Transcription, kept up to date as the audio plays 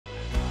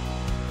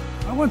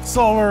I went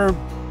solar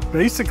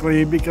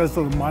basically because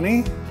of the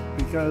money,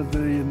 because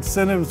the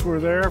incentives were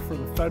there for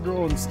the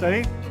federal and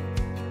state.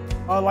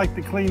 I like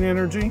the clean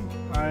energy.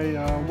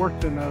 I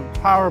worked in a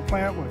power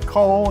plant with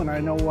coal, and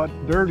I know what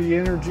dirty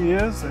energy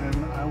is,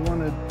 and I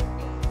wanted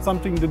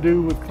something to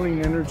do with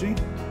clean energy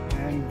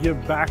and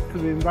give back to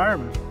the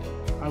environment.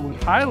 I would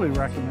highly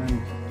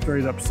recommend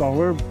StraightUp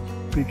Solar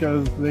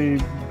because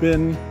they've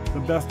been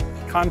the best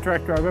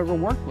contractor I've ever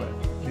worked with,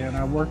 and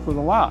I worked with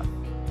a lot.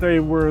 They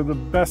were the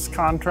best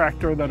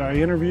contractor that I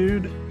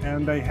interviewed,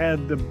 and they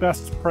had the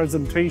best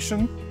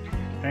presentation,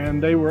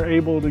 and they were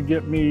able to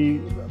get me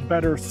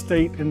better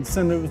state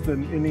incentives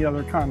than any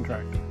other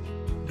contractor.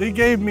 They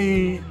gave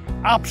me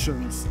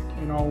options,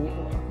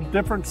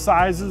 different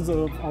sizes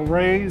of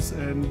arrays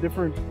and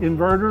different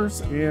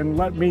inverters, and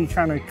let me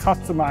kind of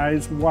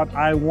customize what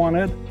I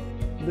wanted.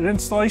 The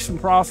installation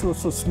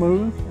process was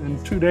smooth.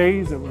 In 2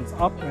 days it was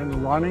up and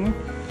running.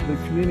 The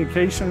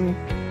communication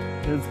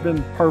has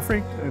been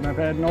perfect, and I've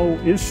had no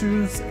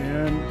issues,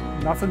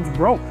 and nothing's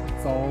broke.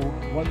 So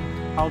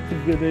how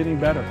could it get any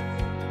better?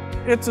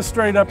 It's a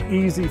straight up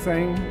easy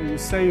thing. You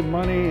save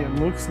money, it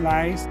looks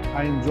nice.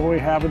 I enjoy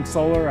having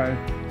solar. I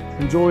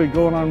enjoy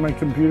going on my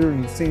computer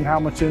and seeing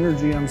how much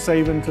energy I'm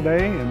saving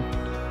today,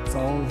 and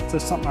so it's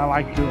just something I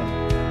like doing.